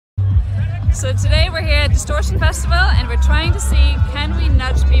So today we're here at Distortion Festival and we're trying to see, can we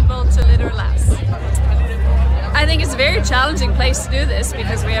nudge people to litter less? I think it's a very challenging place to do this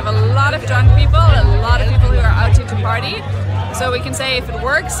because we have a lot of drunk people, a lot of people who are out here to party. So we can say if it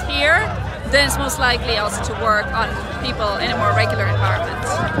works here, then it's most likely also to work on people in a more regular environment.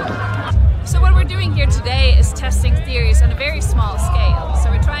 So what we're doing here today is testing theories on a very small scale. So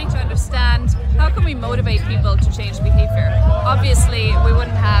we're trying to understand how can we motivate people to change behavior. Obviously we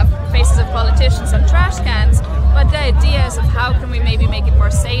wouldn't have faces of politicians on trash cans, but the idea is of how can we maybe make it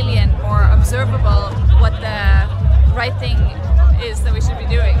more salient, more observable what the right thing is that we should be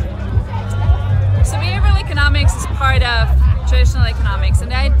doing. So behavioral economics is part of traditional economics, and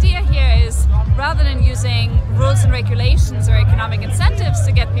the idea here is rather than using rules and regulations or economic incentives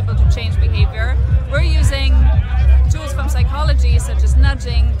to get people to change behavior, we're using tools from psychology such as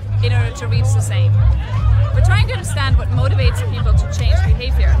nudging in order to reach the same. We're trying to understand what motivates people to change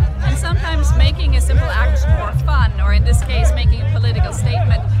behavior, and sometimes making a simple action more fun, or in this case making a political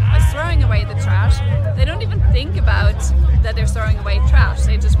statement by throwing away the trash. They don't even think about that they're throwing away trash,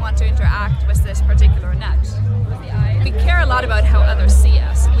 they just want to interact with this particular nudge. We care a lot about how others see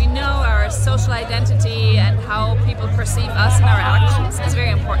us. We know our social identity and how people perceive us and our actions is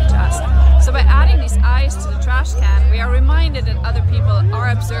very important to us. So by adding these eyes to the trash can, we are reminded that other people are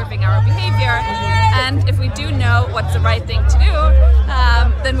observing our behavior, and if we do know what's the right thing to do,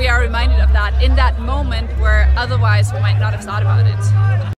 then we are reminded of that in that moment where otherwise we might not have thought about it.